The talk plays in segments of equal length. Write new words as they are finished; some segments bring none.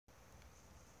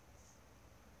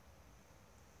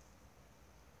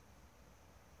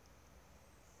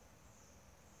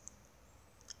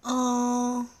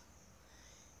Oh,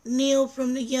 Neil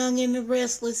from The Young and the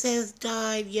Restless has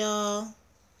died, y'all.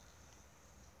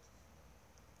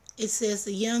 It says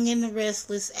The Young and the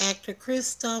Restless actor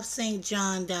Christophe St.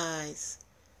 John dies.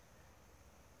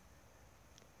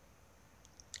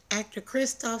 Actor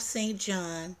Christophe St.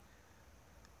 John,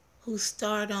 who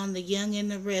starred on The Young and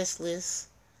the Restless,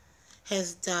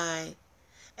 has died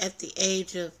at the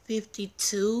age of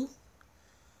 52,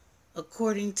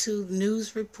 according to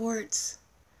news reports.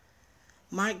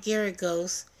 Mark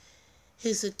Garagos,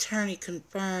 his attorney,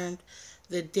 confirmed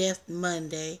the death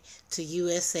Monday to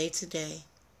USA Today.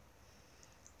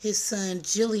 His son,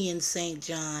 Gillian St.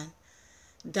 John,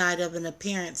 died of an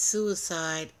apparent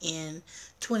suicide in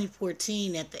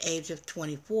 2014 at the age of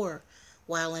 24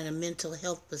 while in a mental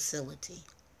health facility.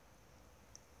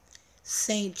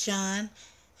 St. John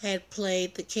had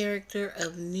played the character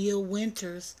of Neil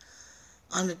Winters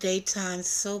on the daytime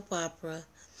soap opera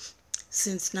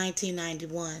since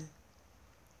 1991.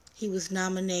 He was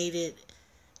nominated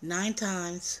 9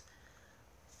 times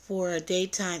for a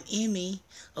Daytime Emmy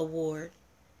Award,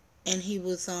 and he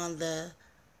was on the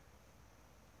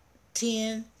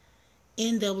 10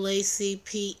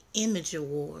 NAACP Image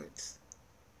Awards.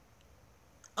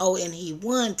 Oh, and he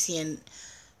won 10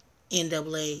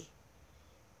 NAACP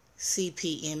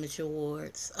Image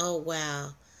Awards. Oh,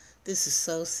 wow. This is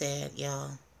so sad,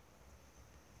 y'all.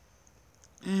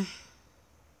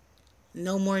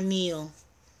 No more Neil.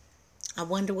 I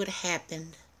wonder what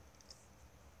happened.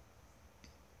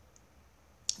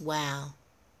 Wow.